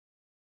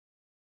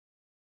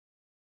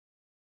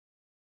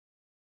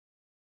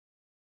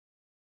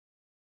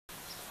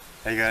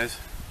Hey guys,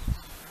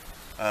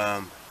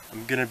 I'm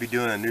going to be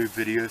doing a new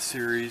video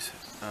series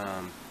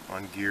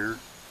on gear.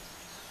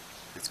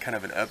 It's kind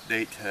of an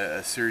update to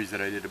a series that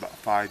I did about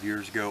 5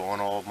 years ago on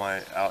all of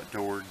my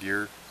outdoor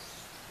gear.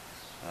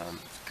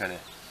 It's kind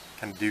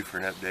of due for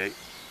an update.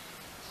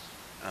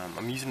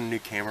 I'm using a new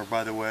camera,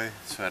 by the way,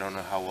 so I don't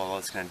know how well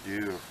it's going to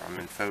do, or if I'm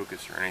in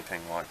focus or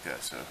anything like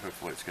that, so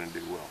hopefully it's going to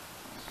do well.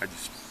 I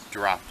just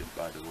dropped it,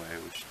 by the way,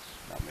 which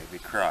that made me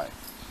cry.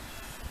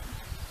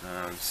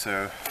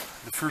 So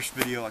the first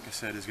video, like I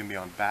said, is going to be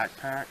on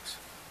backpacks.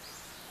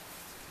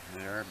 Here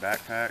they are,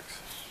 backpacks.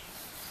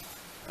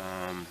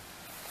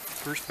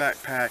 First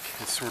backpack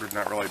is sort of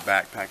not really a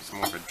backpack, it's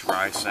more of a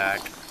dry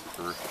sack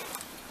for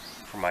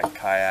my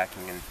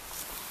kayaking and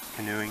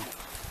canoeing.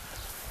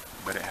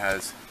 But it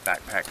has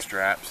backpack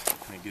straps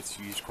and it gets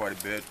used quite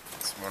a bit.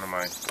 It's one of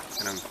my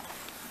kind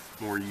of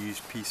more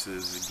used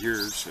pieces of gear,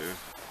 so I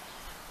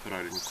thought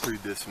I'd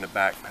include this in the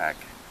backpack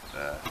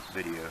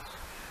video.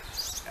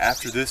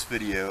 After this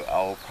video,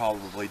 I'll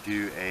probably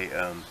do a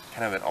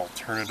kind of an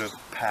alternative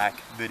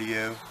pack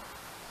video,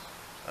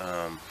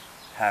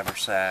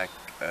 haversack,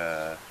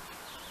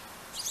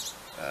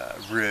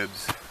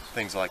 ribs,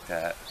 things like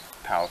that,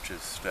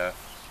 pouches,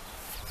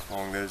 stuff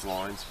along those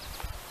lines.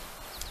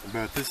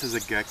 But this is a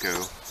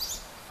Gecko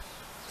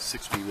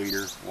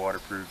 60-liter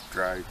waterproof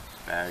dry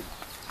bag.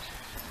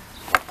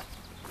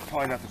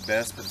 Probably not the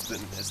best, but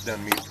it's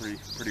done me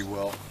pretty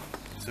well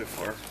so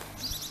far.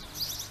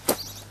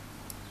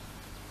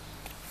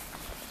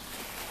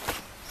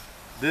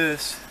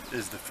 This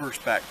is the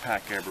first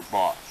backpack I ever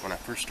bought. When I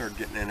first started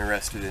getting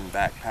interested in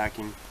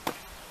backpacking,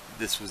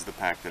 this was the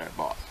pack that I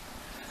bought.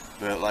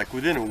 But like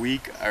within a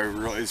week, it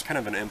was kind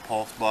of an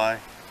impulse buy,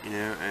 you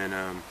know,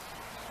 and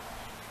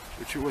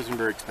which it wasn't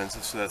very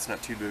expensive, so that's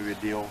not too big of a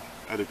deal.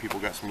 Other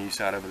people got some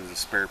use out of it as a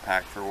spare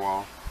pack for a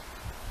while.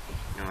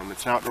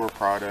 It's an outdoor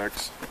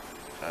product,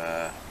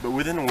 but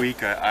within a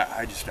week,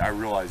 I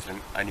realized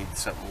I needed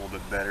something a little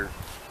bit better.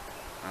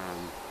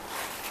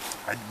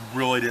 I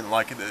really didn't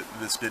like it that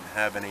this didn't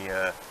have any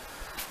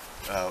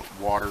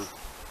water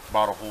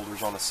bottle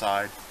holders on the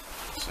side.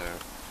 So,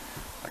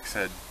 like I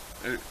said,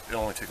 it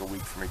only took a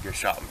week for me to go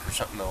shopping for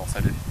something else.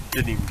 I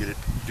didn't even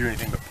do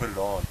anything but put it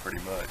on, pretty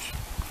much.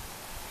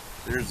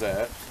 There's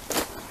that.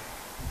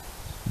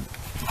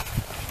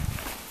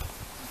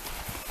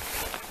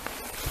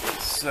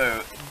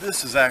 So,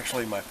 this is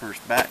actually my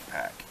first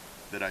backpack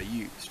that I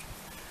used.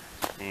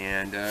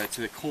 And it's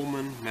a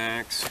Coleman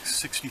Max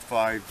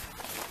 65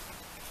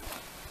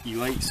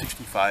 Elite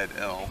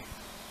 65L.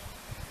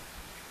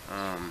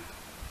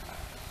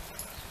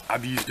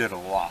 I've used it a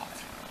lot.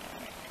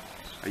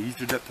 I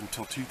used it up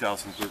until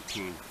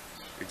 2013,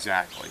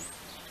 exactly.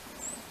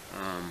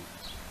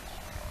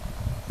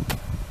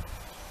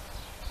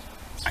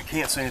 I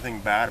can't say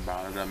anything bad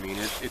about it. I mean,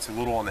 it's a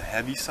little on the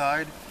heavy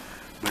side,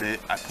 but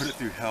I put it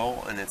through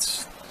hell, and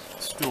it's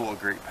still a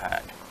great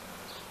pack.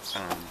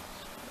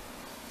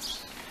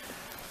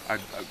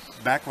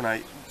 Back when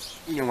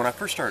when I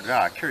first started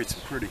out, I carried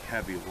some pretty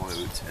heavy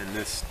loads, and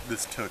this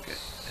took it,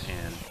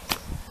 and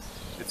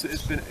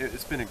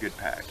it's been a good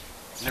pack.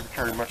 Never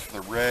carried much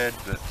for the red,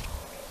 but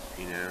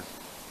you know,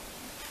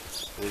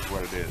 it is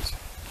what it is.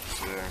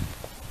 So,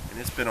 and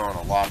it's been on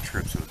a lot of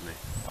trips with me.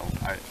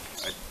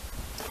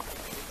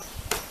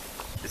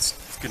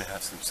 It's gonna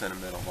have some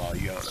sentimental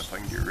value. I don't know if I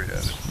can get rid of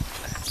it.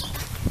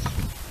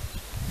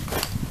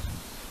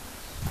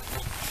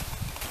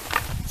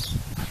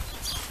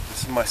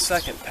 This is my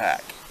second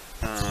pack.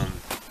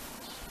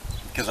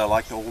 Because I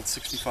like the old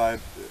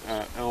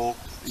 65L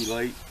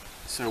Elite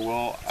so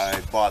well,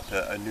 I bought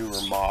a newer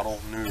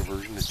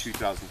version, the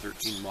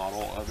 2013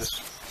 model of it.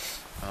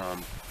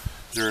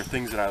 There are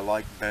things that I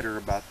like better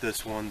about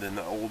this one than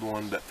the old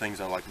one, but things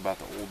I like about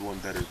the old one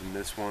better than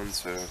this one,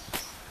 so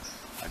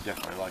I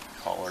definitely like the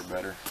color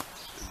better,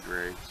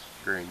 the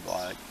gray and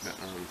black.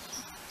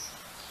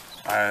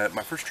 But,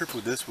 my first trip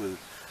with this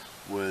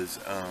was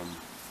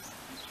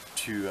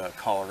to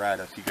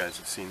Colorado, if you guys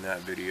have seen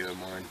that video of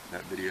mine,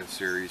 that video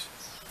series.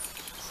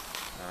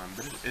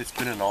 But it's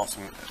been an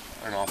awesome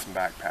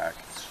backpack.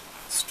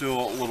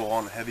 Still a little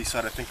on the heavy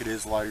side. I think it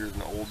is lighter than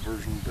the old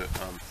version, but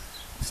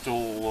still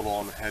a little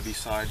on the heavy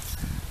side.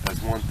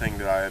 That's one thing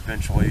that I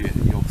eventually,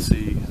 you'll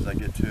see as I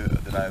get to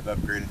it, that I've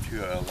upgraded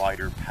to a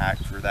lighter pack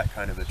for that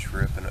kind of a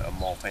trip, and a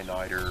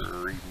multi-nighter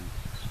or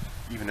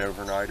even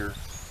overnighter.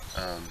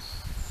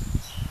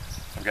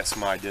 I've got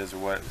some ideas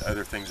of what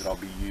other things that I'll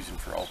be using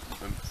for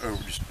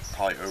just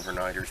probably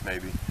overnighters,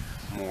 maybe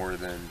more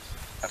than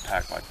a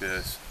pack like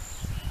this.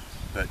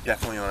 But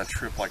definitely on a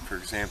trip, like for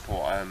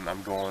example,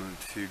 I'm going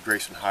to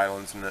Grayson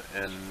Highlands in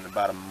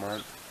about a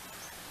month,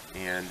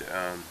 and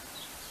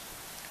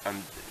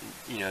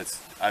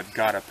I've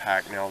got a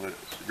pack now that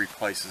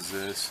replaces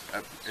this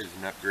as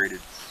an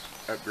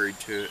upgrade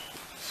to it.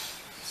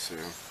 So,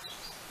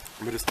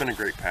 but it's been a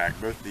great pack.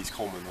 Both of these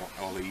Coleman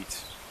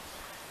Elites,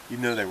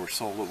 even though they were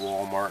sold at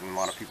Walmart and a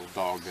lot of people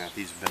dogged that,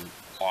 these have been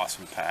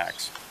awesome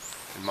packs,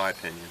 in my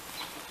opinion.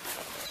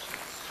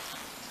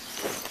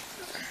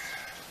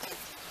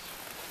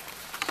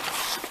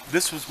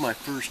 This was my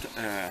first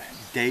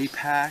day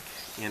pack,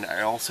 and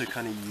I also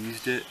kind of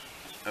used it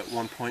at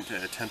one point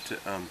to attempt to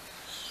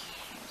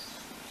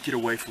get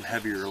away from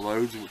heavier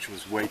loads, which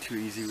was way too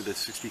easy with the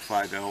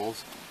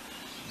 65Ls.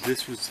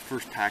 This was the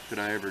first pack that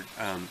I ever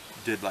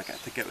did, like I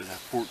think it was a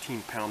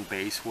 14-pound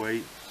base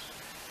weight.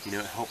 You know,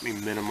 it helped me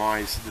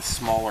minimize the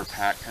smaller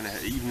pack, kind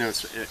of, even though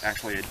it's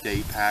actually a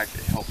day pack,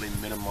 it helped me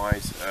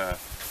minimize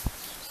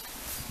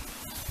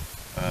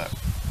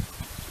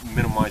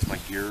my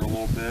gear a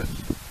little bit.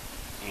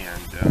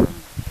 And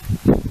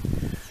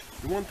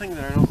the one thing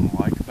that I don't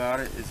like about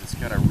it is it's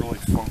got a really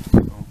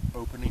funky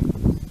opening.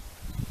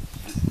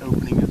 The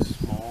opening is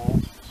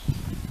small,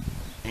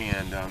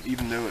 and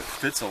even though it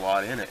fits a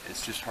lot in it,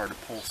 it's just hard to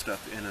pull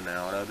stuff in and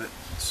out of it.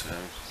 So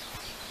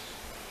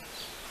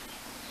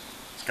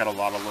it's got a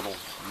lot of little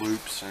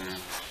loops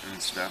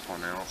and stuff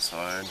on the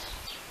outside.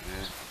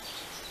 Yeah.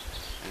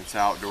 And it's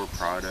outdoor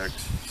product,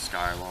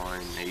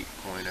 Skyline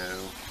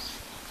 8.0.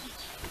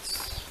 It's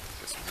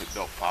got some hip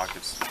belt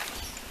pockets,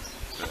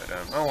 but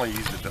I only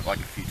used it like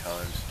a few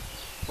times.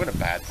 What a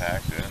bad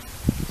pack though.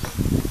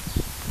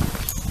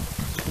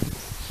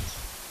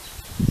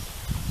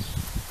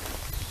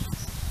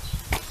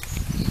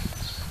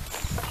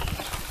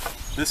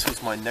 This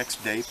was my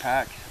next day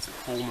pack. It's a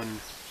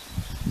Coleman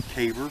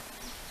caber,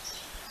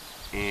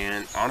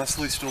 and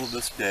honestly, still to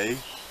this day,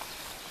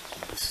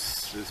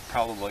 this is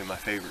probably my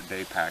favorite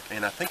day pack.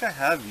 And I think I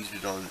have used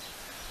it on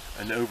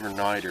an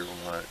overnighter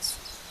once,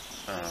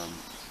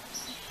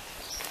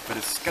 but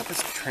it's got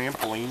this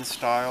trampoline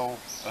style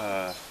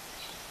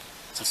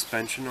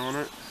suspension on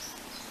it,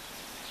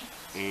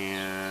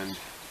 and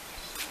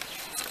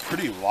it's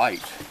pretty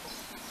light,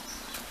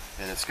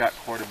 and it's got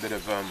quite a bit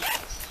of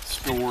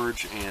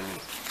storage and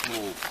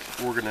little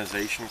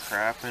organization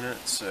crap in it,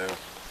 so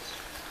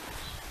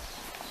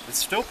it's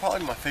still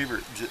probably my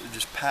favorite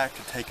just pack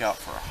to take out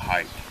for a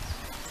hike.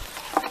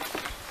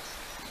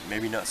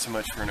 Maybe not so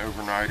much for an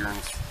overnighter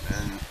and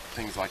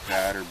things like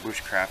that, or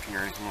bushcrafting or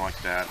anything like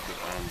that, but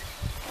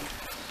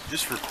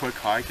just for a quick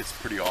hike, it's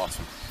pretty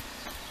awesome.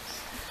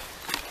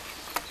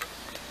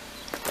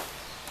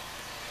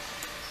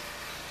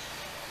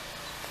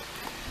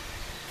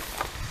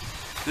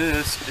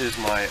 This is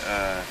my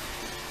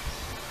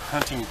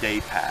hunting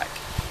day pack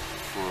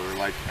for,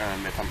 like,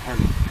 if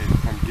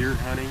I'm deer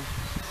hunting.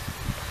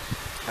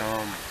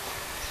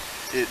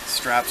 It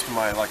straps to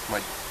my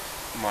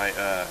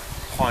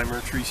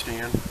climber tree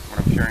stand. When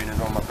I'm carrying it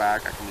on my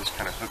back, I can just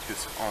kind of hook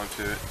this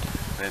onto it,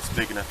 and it's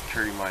big enough to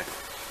carry my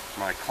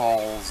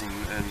calls and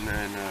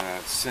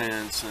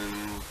scents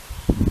and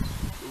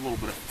a little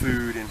bit of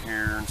food in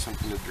here and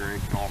something to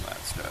drink and all that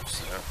stuff.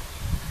 So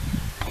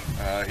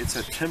it's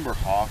a Timber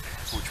Hawk,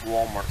 which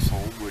Walmart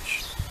sold,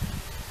 which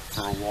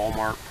for a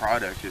Walmart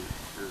product,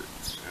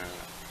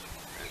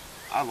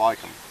 I like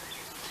them.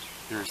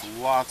 There's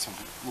lots of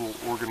little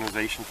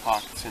organization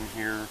pockets in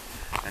here,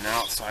 and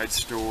outside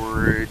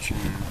storage,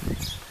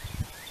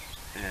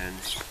 and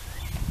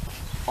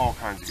all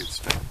kinds of good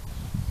stuff.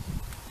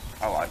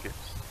 I like it.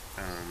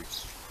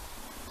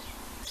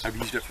 I've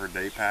used it for a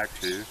day pack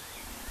too.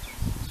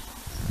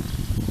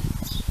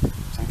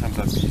 Sometimes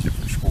I've used it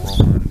for squirrel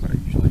hunting, but I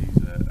usually use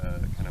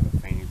a kind of a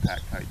fanny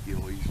pack type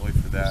deal usually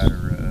for that,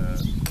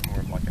 or more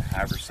of like a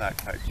haversack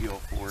type deal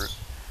for it.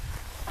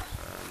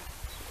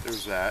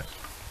 There's that.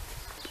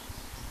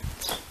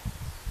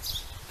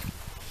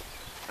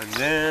 And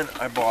then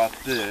I bought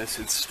this.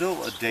 It's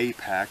still a day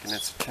pack, and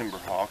it's a Timber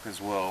Hawk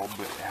as well,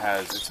 but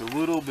it's a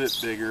little bit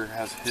bigger,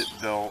 has hip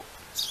belt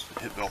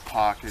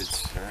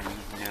pockets, and,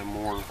 you know,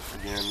 more,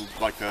 again,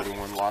 like the other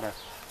one, a lot of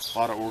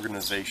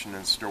organization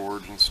and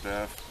storage and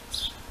stuff.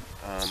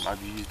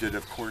 I've used it,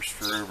 of course,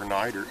 for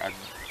overnighters. I've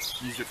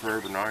used it for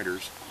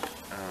overnighters.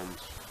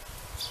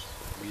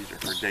 I've used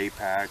it for day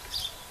pack.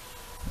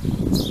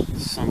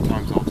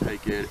 Sometimes I'll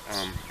take it,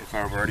 if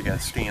I've already got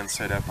a stand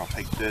set up, I'll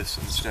take this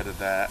instead of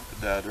the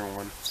other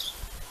one.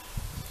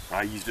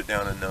 I used it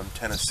down in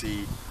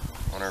Tennessee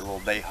on our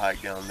little day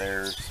hike down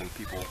there. Some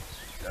people,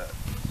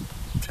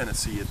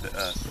 Tennessee at the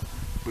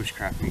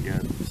bushcraft meet,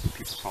 some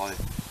people probably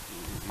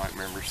might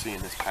remember seeing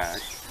this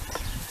pack.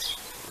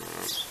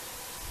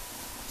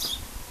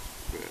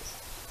 But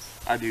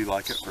I do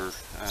like it for,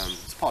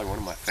 it's probably one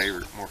of my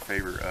more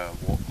favorite,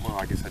 well,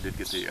 I guess I did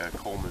get the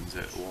Coleman's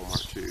at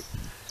Walmart too.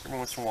 Every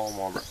once in a while,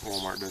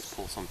 Walmart does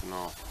pull something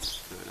off,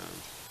 but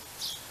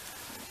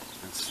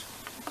it's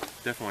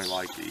definitely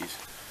like these.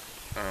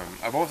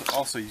 I've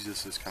also used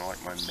this as kind of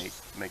like my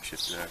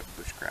makeshift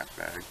bushcraft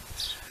bag.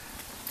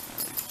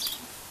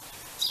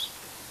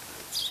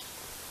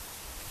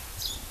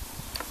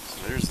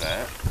 So there's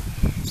that.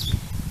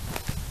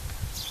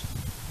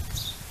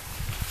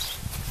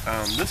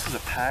 This is a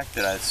pack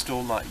that I've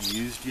still not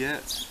used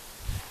yet.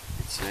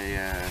 It's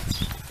a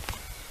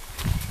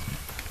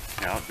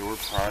outdoor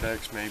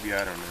products, maybe,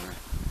 I don't know.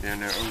 Yeah,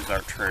 no,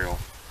 Ozark Trail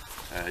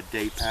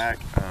day pack.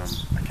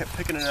 I kept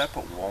picking it up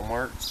at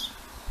Walmart,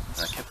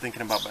 and I kept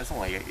thinking about, it's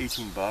only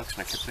 18 bucks,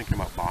 and I kept thinking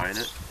about buying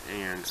it,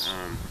 and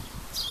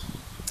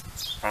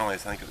finally I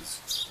think it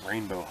was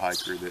Rainbow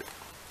Hiker that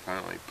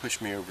finally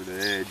pushed me over the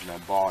edge, and I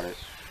bought it.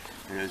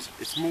 And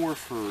it's more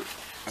for,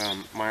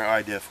 my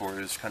idea for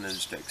it is kind of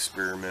just to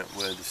experiment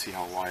with, to see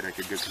how light I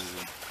could go, because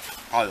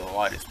it's probably the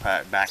lightest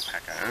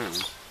backpack I own.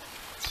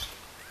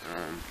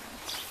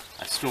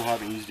 I still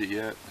haven't used it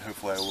yet.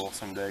 Hopefully I will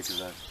someday,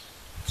 because I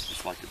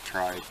just like to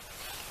try,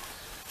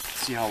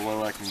 see how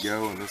low I can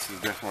go, and this is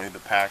definitely the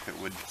pack that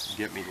would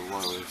get me the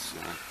lowest. So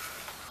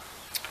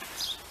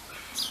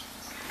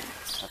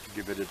I'll have to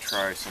give it a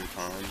try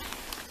sometime.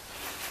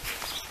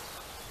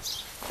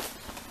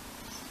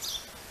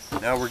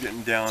 Now we're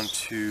getting down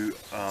to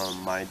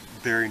my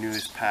very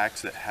newest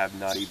packs that have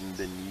not even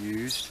been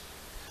used.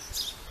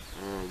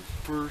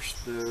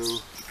 First though,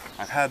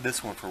 I've had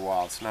this one for a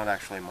while. It's not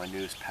actually my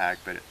newest pack,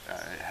 but it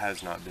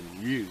has not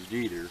been used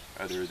either,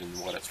 other than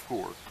what it's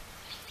for.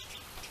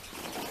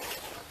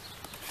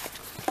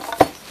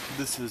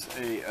 This is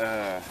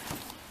a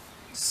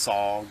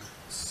SOG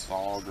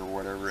or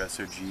whatever,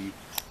 SOG,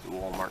 that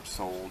Walmart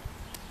sold.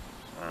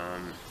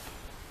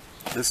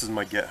 This is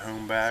my get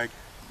home bag.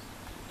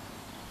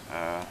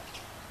 I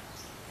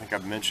think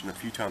I've mentioned a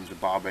few times to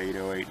Bob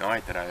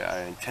 8089 that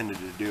I intended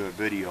to do a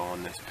video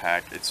on this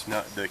pack. It's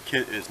not, the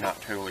kit is not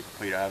totally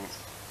complete. I haven't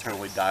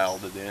totally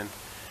dialed it in.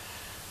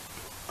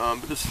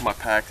 But this is my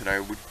pack that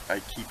I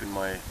keep in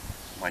my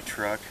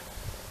truck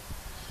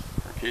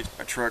in case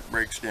my truck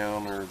breaks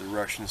down, or the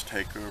Russians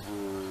take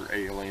over, or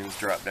aliens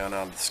drop down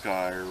out of the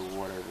sky, or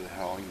whatever the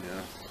hell, you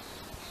know,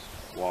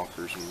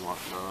 walkers and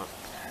whatnot.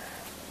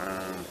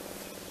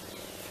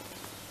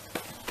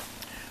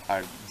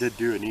 I did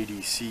do an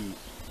EDC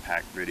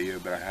pack video,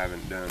 but I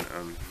haven't done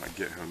my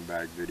get home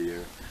bag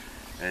video.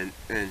 And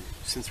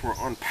since we're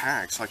on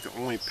packs, like the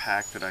only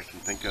pack that I can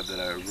think of that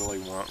I really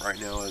want right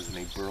now is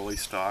a burley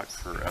stock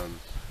for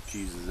to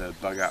use as a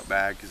bug out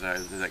bag, because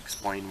as I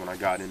explained when I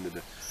got into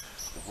the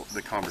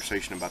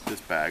conversation about this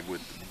bag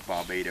with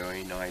Bob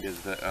 8089,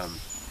 is that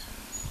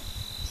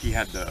he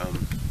had the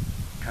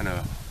kind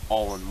of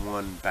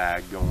all-in-one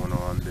bag going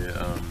on.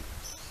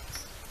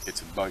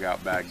 It's a bug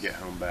out bag, get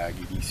home bag,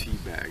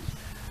 EDC bag,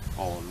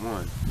 all in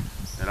one.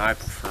 And I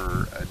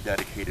prefer a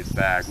dedicated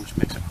bag, which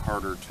makes it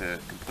harder to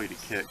complete a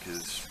kit,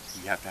 because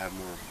you have to have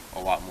a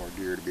lot more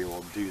gear to be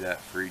able to do that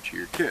for each of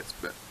your kits.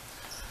 But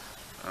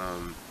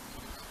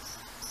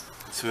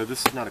so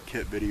this is not a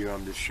kit video.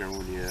 I'm just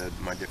showing you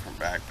my different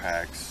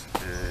backpacks,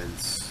 and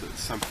at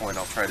some point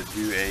I'll try to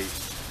do a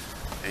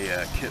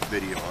kit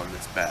video on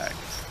this bag.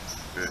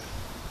 But,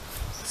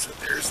 so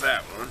there's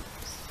that one.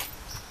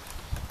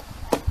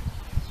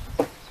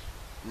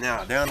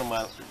 Now down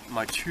to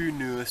my two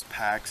newest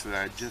packs that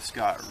I just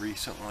got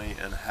recently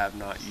and have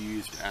not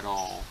used at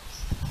all.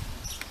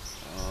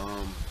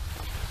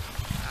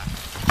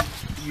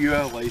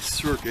 ULA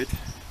Circuit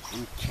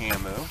in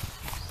camo.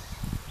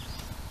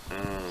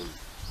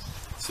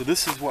 So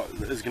this is what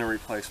is going to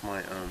replace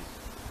my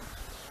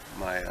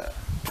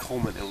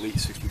Coleman Elite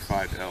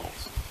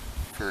 65Ls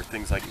for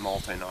things like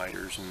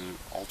multi-nighters and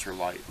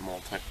ultralight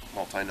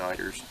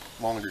multi-nighters,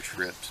 longer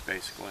trips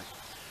basically.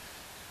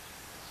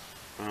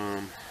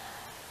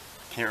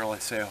 Can't really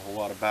say a whole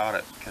lot about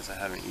it because I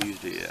haven't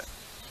used it yet.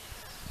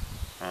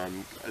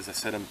 As I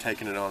said, I'm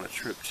taking it on a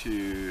trip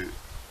to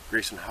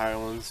Grayson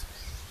Highlands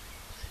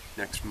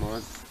next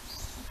month,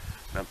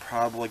 and I'm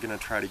probably going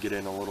to try to get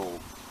in a little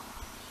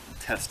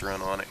test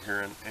run on it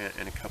here in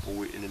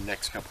the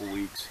next couple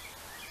weeks.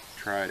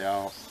 Try it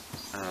out.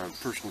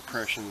 First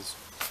impressions: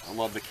 I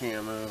love the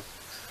camo.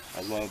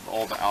 I love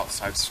all the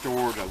outside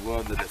storage. I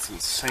love that it's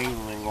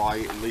insanely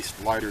light, at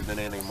least lighter than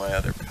any of my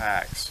other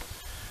packs,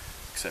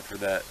 except for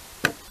that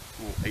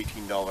little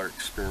 $18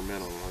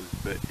 experimental one,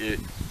 but it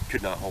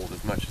could not hold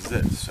as much as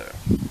this. So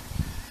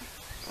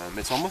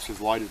it's almost as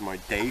light as my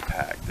day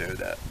pack, though,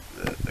 that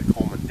the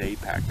Coleman day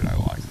pack that I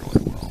like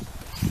really well.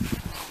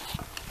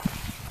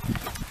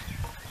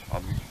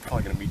 I'm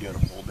probably going to be doing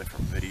a whole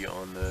different video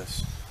on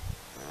this.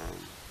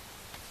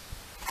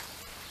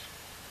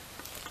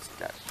 It's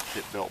got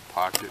hip belt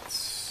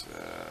pockets,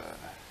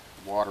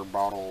 water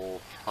bottle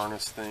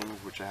harness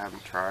things, which I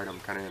haven't tried. I'm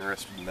kind of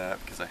interested in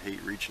that because I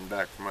hate reaching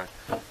back for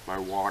my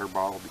water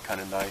bottle. It'd be kind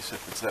of nice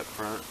if it's up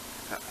front.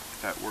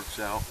 If that works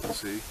out, we'll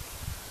see.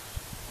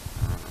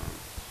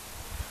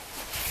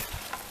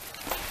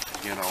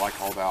 Again, I like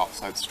all the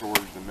outside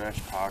storage, the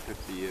mesh pocket,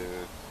 the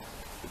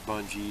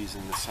bungees,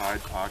 and the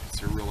side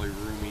pockets are really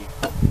roomy.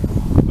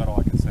 That's all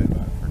I can say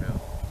about it for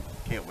now.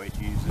 Can't wait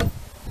to use it.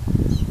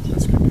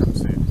 That's going to come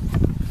soon.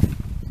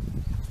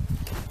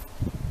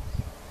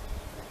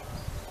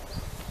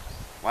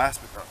 Last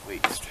but not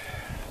least,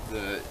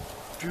 the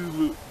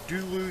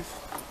Duluth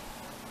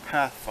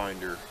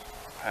Pathfinder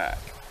pack.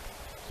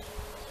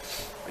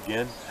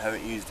 Again,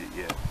 haven't used it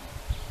yet.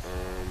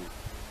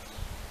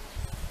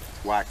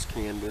 Wax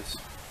canvas.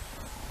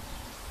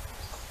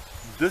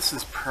 This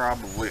is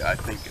probably, I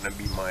think, going to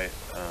be my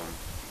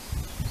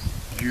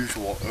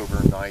usual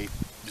overnight,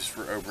 just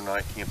for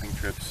overnight camping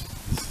trips.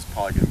 This is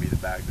probably going to be the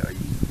bag that I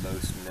use the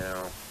most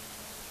now.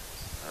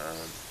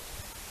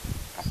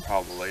 I'll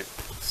probably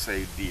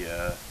save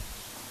the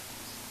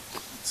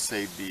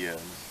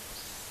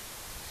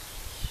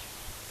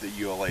the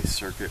ULA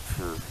circuit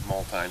for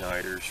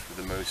multi-nighters for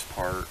the most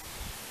part.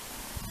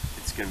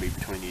 It's going to be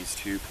between these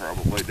two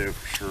probably though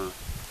for sure.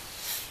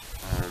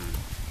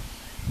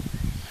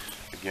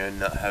 Again,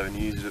 not having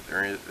used it,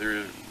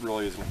 there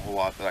really isn't a whole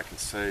lot that I can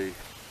say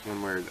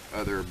one way or the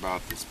other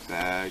about this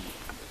bag.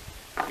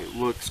 It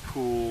looks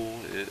cool,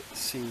 it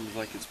seems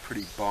like it's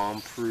pretty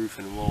bomb-proof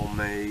and well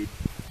made,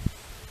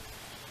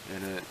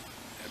 and it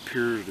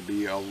appears to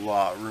be a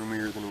lot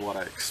roomier than what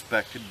I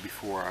expected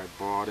before I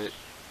bought it.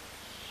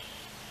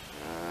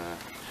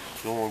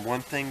 The only one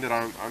thing that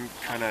I'm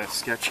kind of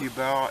sketchy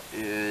about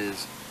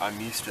is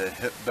I'm used to a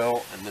hip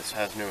belt, and this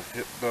has no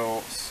hip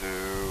belt, so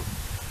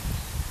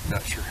I'm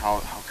not sure how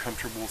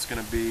comfortable it's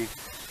going to be.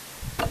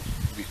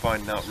 We'll be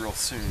finding out real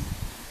soon,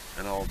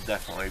 and I'll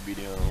definitely be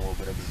doing a little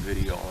bit of a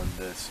video on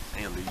this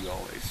and the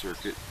ULA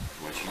circuit,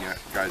 let you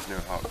guys know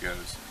how it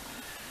goes.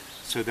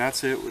 So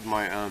that's it with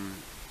my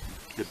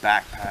the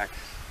backpack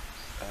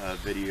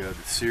video of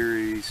the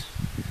series.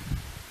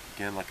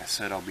 Again, like I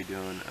said, I'll be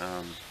doing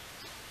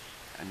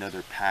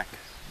another pack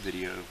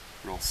video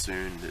real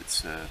soon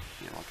that's you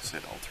know, like I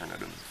said,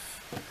 alternative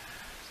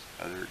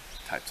other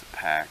types of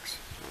packs.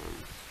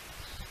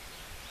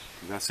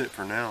 That's it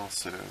for now,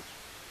 so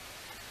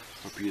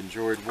hope you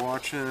enjoyed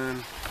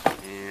watching,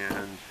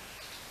 and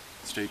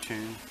stay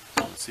tuned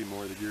to see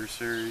more of the gear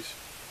series.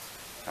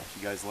 Talk to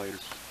you guys later.